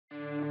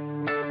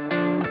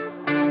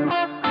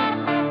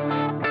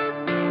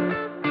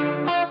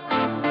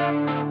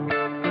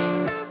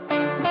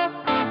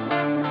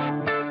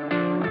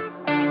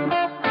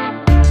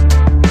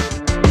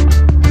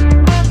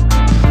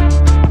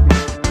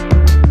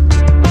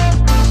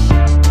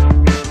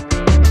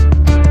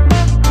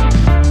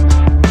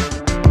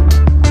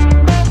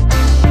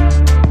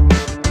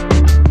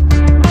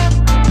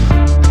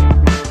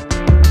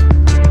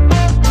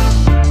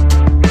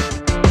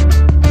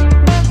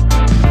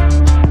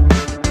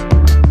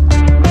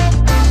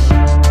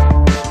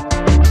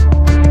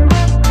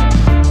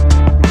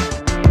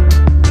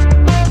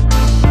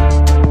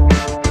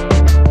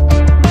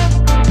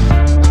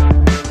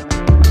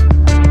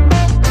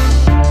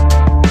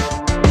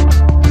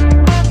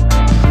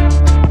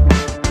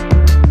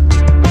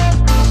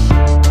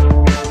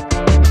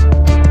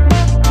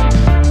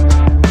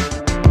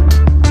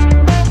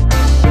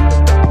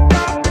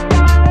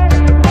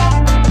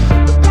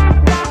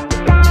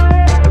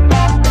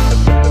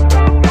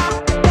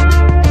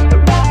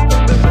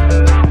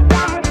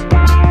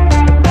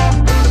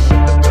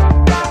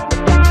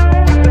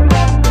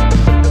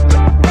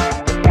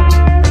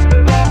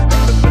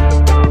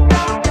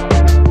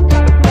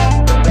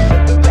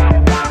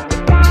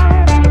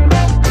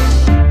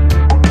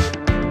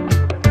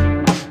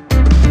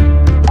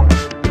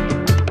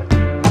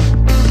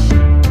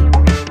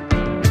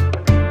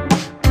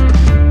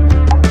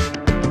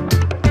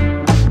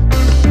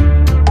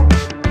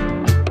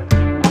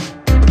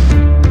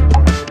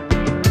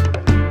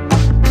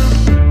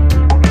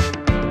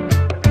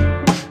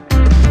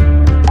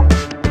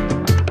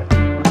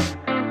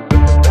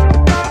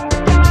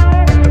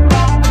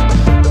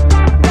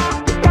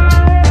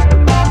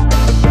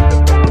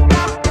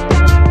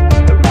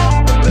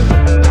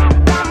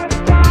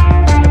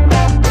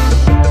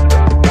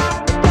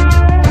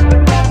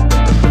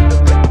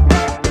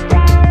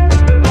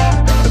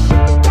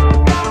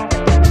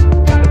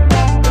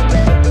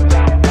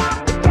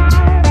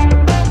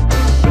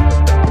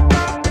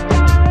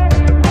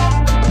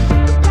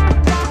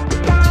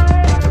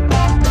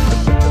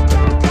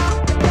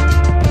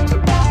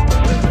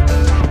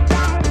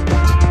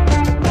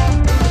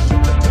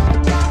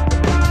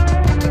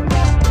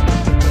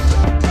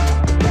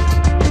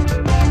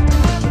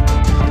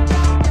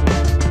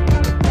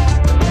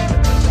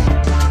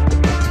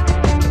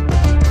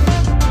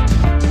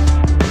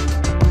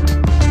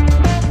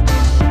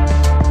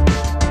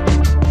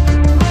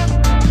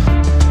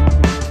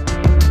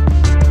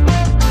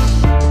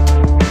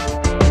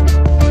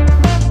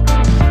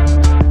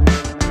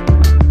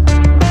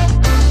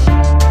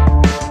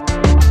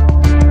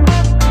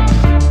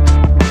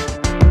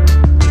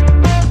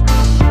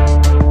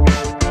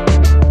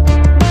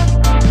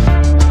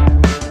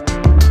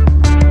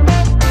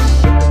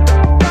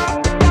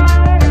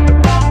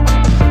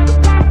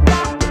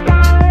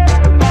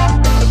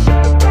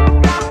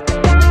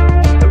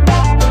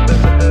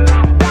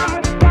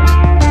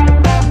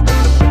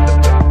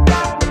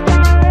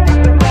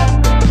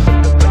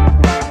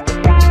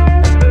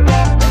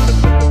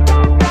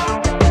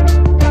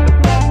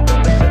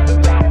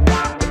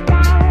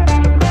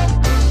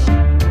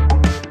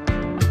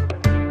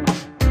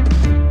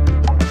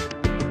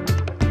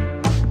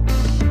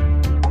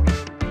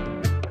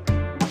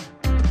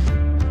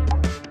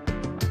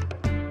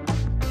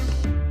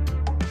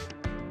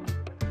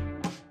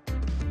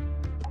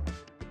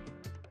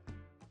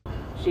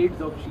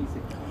Shades of she से?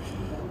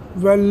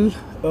 Well,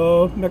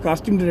 मैं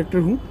casting director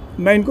हूँ।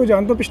 मैं इनको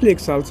जानता हूँ पिछले 1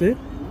 साल से,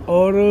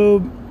 और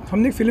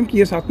हमने एक फ़िल्म की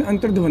है साथ में,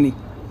 अंतर्ध्वनि।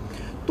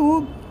 तो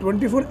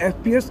 24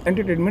 FPS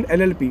एंटरटेनमेंट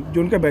LLP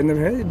जो उनका बैनर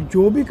है,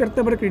 जो भी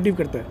करता है बड़ा क्रिएटिव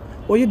करता है,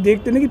 और ये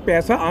देखते ना कि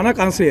पैसा आना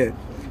कहाँ से है।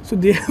 सो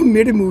दे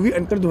मेड ए मूवी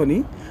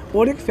अंतर्ध्वनि,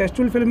 और एक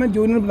फेस्टिवल फिल्म है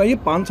जो इन्होंने बनाई है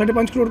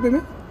 5-5.5 करोड़ रुपये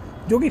में,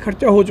 जो कि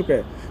खर्चा हो चुका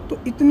है। तो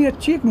इतनी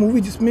अच्छी एक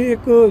मूवी जिसमें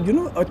एक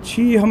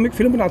अच्छी हम एक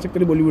फ़िल्म बना सकते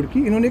थे बॉलीवुड की,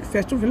 इन्होंने एक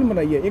फेस्टिवल फिल्म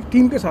बनाई है एक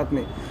टीम के साथ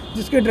में,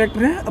 जिसके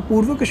डायरेक्टर हैं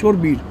अपूर्व किशोर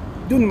बीर,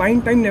 जो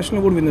 9 टाइम नेशनल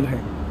अवार्ड विनर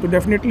हैं। तो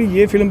डेफिनेटली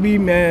ये फिल्म भी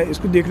मैं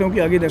इसको देख रहा हूँ कि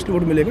आगे नेशनल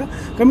अवार्ड मिलेगा।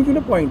 कमिंग टू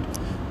द पॉइंट,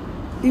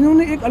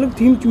 इन्होंने एक अलग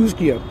थीम चूज़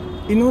किया।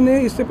 इन्होंने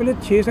इससे पहले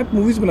 6-7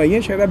 मूवीज़ बनाई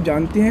हैं, शायद आप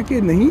जानते हैं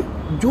कि नहीं,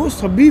 जो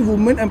सभी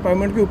वुमेन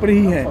एम्पावरमेंट के ऊपर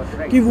ही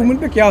है कि वुमेन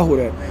पे क्या हो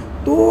रहा है।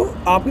 तो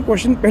आपके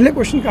पहले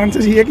क्वेश्चन का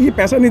आंसर ये है कि ये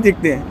पैसा नहीं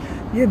देखते हैं,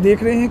 ये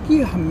देख रहे हैं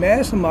कि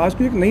मैं समाज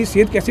को एक नई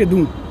सेध कैसे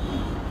दूँ।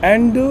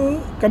 And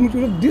coming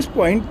to this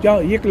point, क्या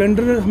ये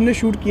कैलेंडर हमने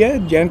शूट किया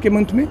है जैन के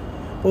मंथ में,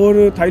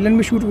 और थाईलैंड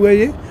में शूट हुआ है।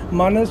 ये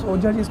मानस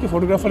ओझा जी इसके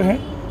फोटोग्राफर हैं,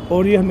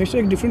 और ये हमेशा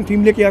एक डिफरेंट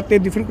थीम लेके आते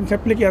हैं, डिफरेंट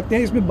कंसेप्ट लेके आते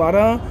हैं। इसमें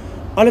 12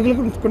 अलग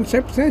अलग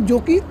कंसेप्ट हैं, जो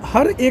कि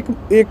हर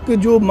एक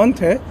जो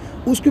मंथ है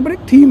उसके ऊपर एक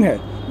थीम है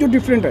जो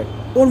डिफरेंट है,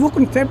 और वो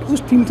कंसेप्ट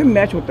उस थीम से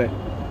मैच होता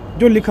है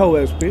जो लिखा हुआ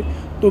है उस पर।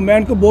 तो मैं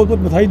इनको बहुत बहुत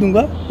बधाई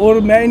दूंगा, और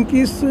मैं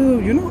इनकी इस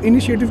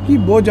इनिशिएटिव की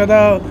बहुत ज़्यादा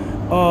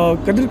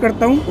कदर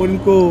करता हूँ, और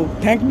इनको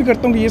थैंक भी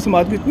करता हूँ कि ये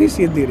समाज को इतनी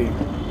सेध दे रहे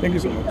हैं। Thank you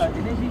so much.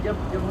 Dinesh ji, जब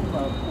हम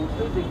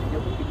पोस्टर्स देखते हैं,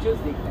 जब हम पिक्चर्स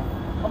देखते हैं,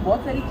 हम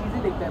बहुत सारी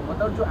चीज़ें देखते हैं,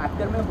 मतलब जो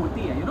एक्टर में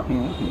होती है,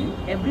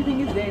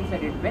 everything is there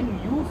inside it. When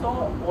you saw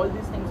all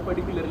this things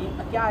particularly,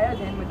 क्या आया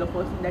जहन में? The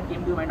first thing that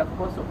came to mind, of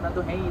course Swapna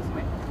तो है ही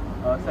इसमें,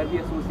 सर भी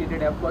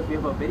एसोसिएटेड है, of course we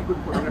have a very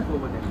good photographer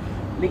over there,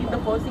 लेकिन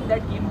the first thing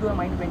that came to your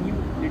mind when you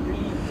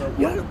literally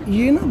यार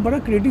ये ना बड़ा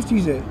क्रिएटिव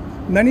चीज़ है।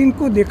 मैंने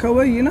इनको देखा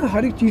हुआ है, ये ना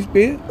हर एक चीज़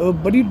पे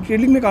बड़ी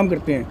डिटेलिंग में काम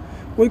करते हैं।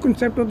 कोई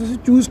कंसेप्ट होता है,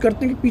 चूज़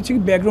करते हैं कि पीछे की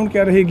बैकग्राउंड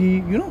क्या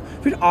रहेगी,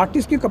 फिर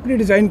आर्टिस्ट के कपड़े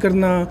डिज़ाइन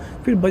करना,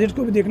 फिर बजट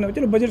को भी देखना।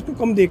 चलो बजट को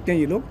कम देखते हैं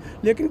ये लोग,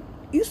 लेकिन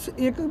इस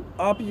एक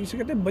आप जिसे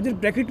कहते हैं बजट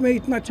ब्रैकेट में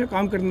इतना अच्छा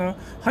काम करना,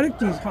 हर एक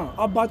चीज़। हाँ,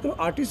 आप बात करो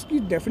आर्टिस्ट की,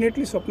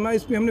 डेफिनेटली स्वप्ना,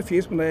 इसमें हमने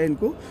फेस बनाया है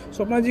इनको।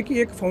 स्वप्ना जी की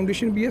एक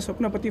फाउंडेशन भी है,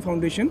 स्वप्ना पति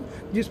फाउंडेशन,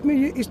 जिसमें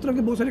ये इस तरह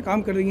के बहुत सारे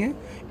काम कर रही हैं।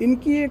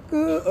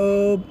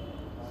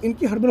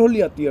 इनकी हर्बल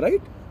होली आती है,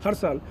 राइट, हर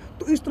साल।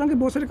 तो इस तरह के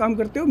बहुत सारे काम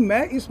करते हो,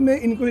 मैं इसमें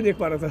इनको ही देख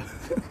पा रहा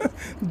था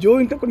जो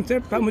इनका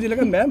कॉन्सेप्ट था, मुझे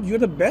लगा ma'am you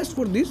are the best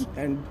for this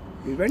and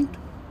event.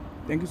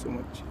 Thank you so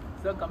much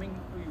sir. Coming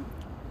to you,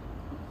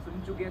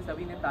 सुन चुके हैं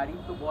सभी ने,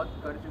 तारीफ तो बहुत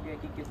कर चुके हैं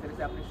कि किस तरह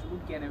से आपने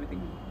शूट किया एंड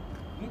एवरीथिंग।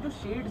 ये जो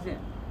शेड्स हैं,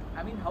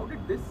 I mean how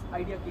did this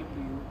idea came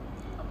to you?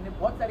 अपने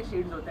बहुत सारे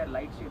शेड्स होता है,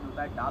 लाइट शेड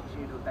होता है, डार्क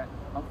शेड होता है।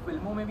 हम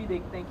फिल्मों में भी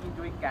देखते हैं कि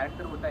जो एक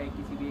कैरेक्टर होता है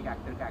किसी भी एक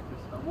एक्टर का,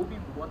 एक्ट्रेस का, वो भी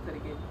बहुत तरह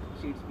के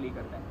शेड्स प्ले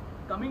करता है।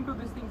 Coming to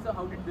this thing sir,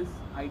 how did this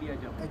idea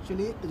जब?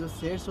 एक्चुअली जो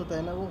शेड्स होता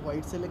है ना, वो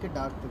वाइट से लेकर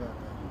डार्क तक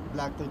आता है,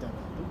 ब्लैक तक जाता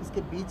है। तो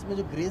इसके बीच में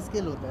जो ग्रे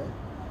स्केल होता है,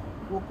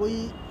 वो कोई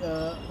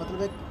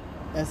मतलब एक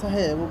ऐसा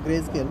है वो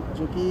ग्रे स्केल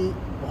जो कि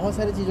बहुत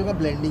सारी चीज़ों का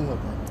ब्लेंडिंग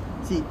होता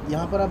है। सी,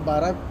 यहाँ पर आप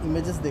 12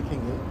 इमेजेस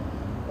देखेंगे,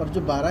 और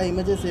जो 12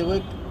 इमेजेस है वो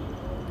एक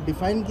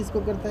डिफ़ाइन किसको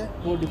करता है?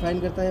 वो डिफ़ाइन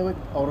करता है वो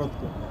एक औरत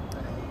को,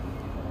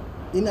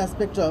 इन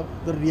aspect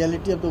of the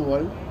reality of the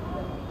world.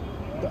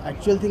 तो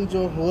एक्चुअल थिंग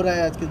जो हो रहा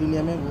है आज की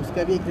दुनिया में,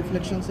 उसका भी एक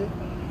रिफ्लेक्शन से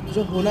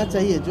जो होना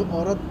चाहिए, जो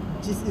औरत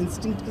जिस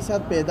इंस्टिंक्ट के साथ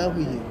पैदा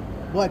हुई है,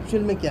 वो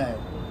एक्चुअल में क्या है।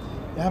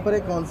 यहाँ पर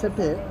एक कॉन्सेप्ट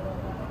है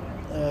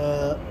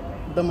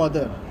द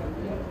मदर।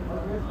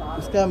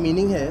 उसका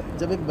मीनिंग है,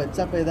 जब एक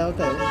बच्चा पैदा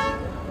होता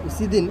है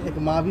उसी दिन एक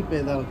माँ भी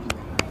पैदा होती है।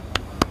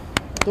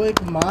 तो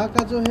एक माँ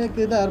का जो है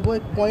किरदार, वो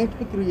एक पॉइंट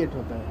पे क्रिएट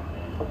होता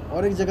है,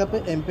 और एक जगह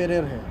पे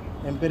एम्पेयर है।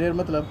 एम्पेयर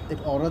मतलब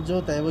एक औरत जो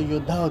होता है वो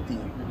योद्धा होती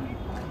है,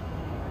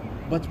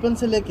 बचपन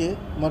से लेके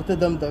मरते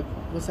दम तक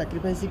वो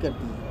सैक्रिफाइस ही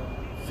करती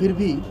है, फिर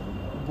भी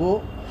वो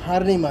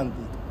हार नहीं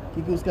मानती,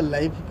 क्योंकि उसका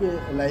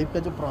लाइफ का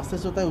जो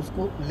प्रोसेस होता है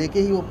उसको लेके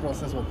ही वो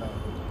प्रोसेस होता है।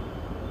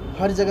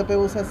 हर जगह पे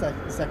वो उसका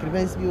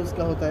सैक्रिफाइस भी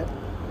उसका होता है,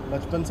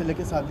 बचपन से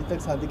लेके शादी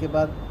तक, शादी के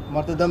बाद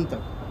मरते दम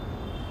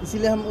तक।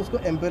 इसीलिए हम उसको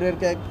एम्पेयर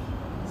का एक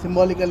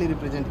सिम्बॉलिकली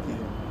रिप्रेजेंट किए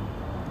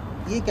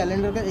हैं। ये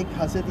कैलेंडर का एक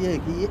खासियत ये है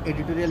कि ये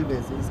एडिटोरियल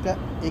बेस है, इसका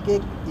एक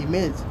एक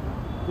इमेज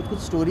कुछ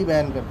स्टोरी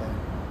बयान करता है,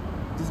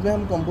 जिसमें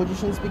हम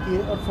कंपोजिशंस भी किए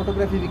और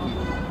फोटोग्राफी भी की।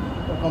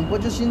 और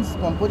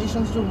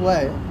कंपोजिशंस जो हुआ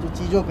है, जो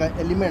चीज़ों का,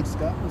 एलिमेंट्स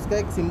का, उसका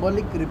एक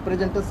सिंबॉलिक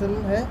रिप्रेजेंटेशन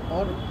है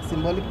और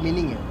सिंबॉलिक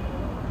मीनिंग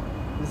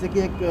है। जैसे कि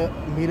एक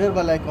मिरर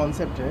वाला एक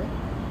कॉन्सेप्ट है,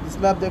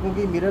 जिसमें आप देखो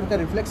कि मिरर का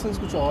रिफ्लेक्शंस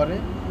कुछ और है,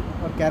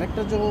 और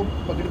कैरेक्टर जो वो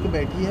पकड़ के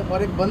बैठी है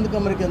और एक बंद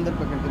कमरे के अंदर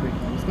पकड़ के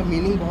बैठी है, उसका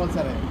मीनिंग बहुत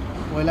सारा है।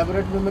 वो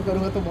एलाबोरेट में मैं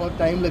करूँगा तो बहुत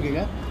टाइम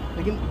लगेगा,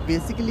 लेकिन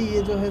बेसिकली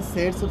ये जो है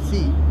शेड्स ऑफ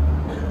सी,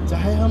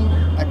 चाहे हम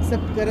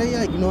एक्सेप्ट करें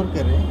या इग्नोर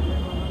करें,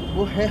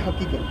 वो है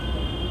हकीकत,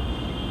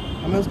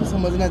 हमें उसको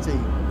समझना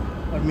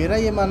चाहिए। और मेरा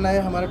ये मानना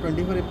है, हमारा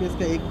 24 FPS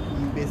का एक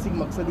बेसिक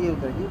मकसद ये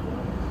होता है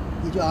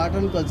कि ये जो आर्ट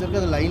एंड कल्चर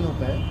का लाइन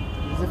होता है,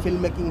 जैसे फिल्म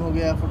मेकिंग हो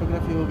गया,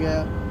 फोटोग्राफी हो गया,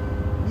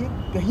 ये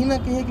कहीं ना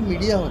कहीं एक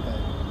मीडिया होता है।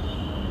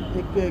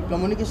 एक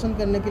कम्युनिकेशन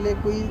करने के लिए,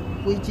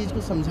 कोई चीज़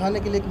को समझाने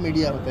के लिए एक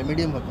मीडिया होता है,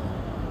 मीडियम होता है।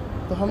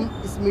 तो हम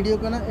इस मीडिया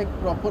को ना एक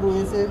प्रॉपर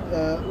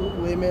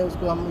वे में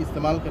उसको हम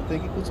इस्तेमाल करते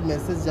हैं कि कुछ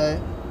मैसेज जाए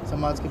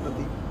समाज के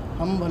प्रति।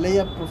 हम भले ही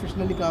अब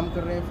प्रोफेशनली काम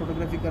कर रहे हैं,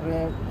 फोटोग्राफी कर रहे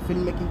हैं,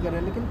 फिल्म मेकिंग कर रहे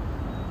हैं, लेकिन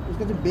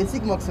उसका जो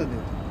बेसिक मकसद है,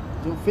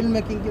 जो फिल्म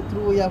मेकिंग के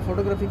थ्रू या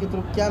फोटोग्राफी के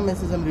थ्रू क्या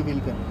मैसेज हम रिवील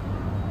कर रहे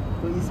हैं।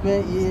 तो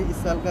इसमें ये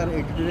इस साल का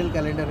एडिटोरियल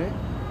कैलेंडर है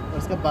और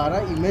इसका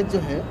 12 इमेज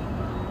जो है,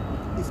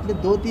 इसमें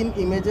 2-3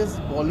 इमेजेस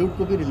बॉलीवुड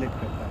को भी रिलेट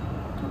करता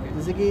है।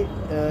 जैसे कि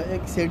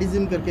एक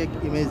सेडिज्म करके एक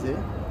इमेज है,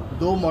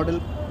 2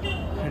 मॉडल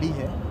खड़ी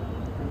है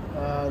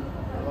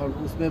और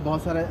उसमें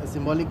बहुत सारे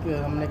सिंबॉलिक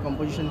हमने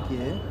कंपोजिशन किए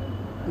हैं,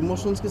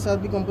 इमोशंस के साथ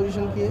भी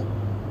कंपोजिशन किए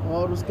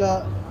और उसका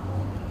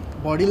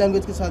बॉडी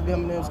लैंग्वेज के साथ भी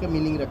हमने उसका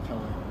मीनिंग रखा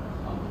हुआ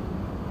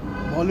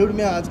है। बॉलीवुड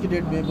में आज की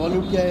डेट में,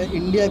 बॉलीवुड क्या है,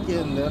 इंडिया के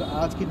अंदर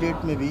आज की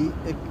डेट में भी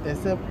एक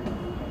ऐसा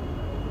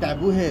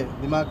टैबू है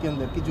दिमाग के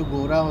अंदर कि जो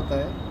गोरा होता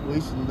है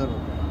वही सुंदर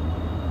होता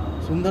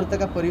है। सुंदरता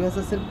का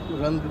परिभाषा सिर्फ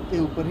रंग के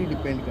ऊपर ही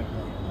डिपेंड करता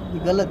है,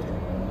 ये गलत है।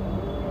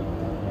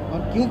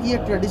 और क्योंकि ये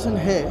ट्रेडिशन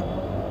है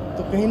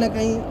तो कहीं ना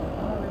कहीं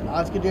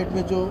आज की डेट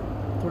में जो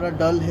थोड़ा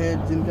डल है,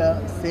 जिनका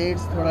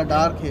शेड्स थोड़ा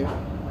डार्क है,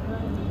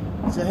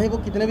 चाहे वो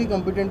कितने भी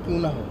कॉम्पिटेंट क्यों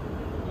ना हो,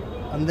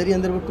 अंदर ही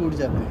अंदर वो टूट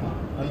जाते हैं,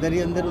 अंदर ही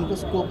अंदर उनको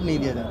स्कोप नहीं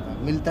दिया जाता,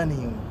 मिलता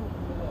नहीं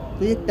उनको।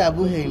 तो ये एक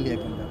टैबू है इंडिया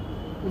के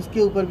अंदर,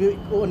 उसके ऊपर भी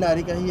वो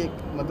नारी का ही एक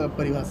मतलब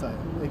परिभाषा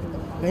है।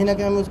 कहीं ना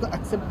कहीं हम उसको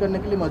एक्सेप्ट करने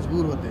के लिए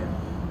मजबूर होते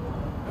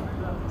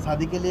हैं।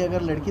 शादी के लिए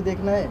अगर लड़की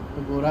देखना है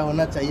तो गोरा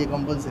होना चाहिए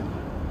कंपलसरी,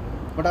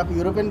 बट आप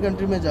यूरोपियन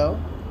कंट्री में जाओ,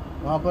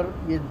 वहाँ पर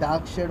ये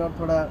डार्क शेड और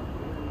थोड़ा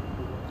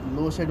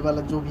लो शेड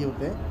वाला जो भी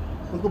होते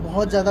हैं उनको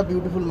बहुत ज़्यादा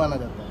ब्यूटीफुल माना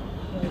जाता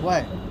है।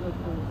 वाई?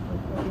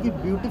 क्योंकि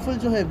ब्यूटीफुल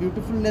जो है,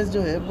 ब्यूटीफुलनेस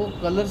जो है वो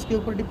कलर्स के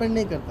ऊपर डिपेंड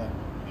नहीं करता है।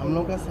 हम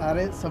लोग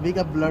का सभी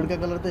का ब्लड का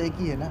कलर तो एक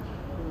ही है ना।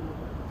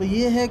 तो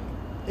ये है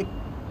एक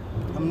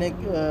हमने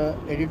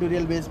एक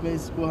एडिटोरियल बेस में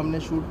इसको हमने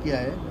शूट किया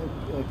है,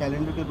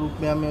 कैलेंडर के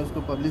रूप में हमने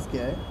उसको पब्लिश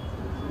किया है,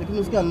 लेकिन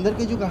उसके अंदर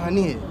की जो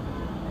कहानी है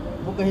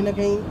वो कहीं ना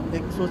कहीं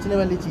एक सोचने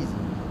वाली चीज़ है।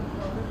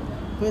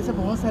 तो ऐसे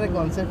बहुत सारे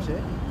कॉन्सेप्ट्स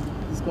है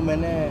जिसको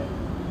मैंने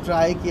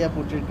ट्राई किया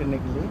पोर्ट्रेट करने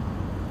के लिए,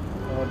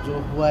 और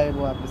जो हुआ है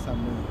वो आपके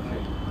सामने है।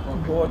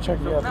 बहुत अच्छा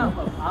किया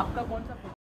आपने। आपका कौन सा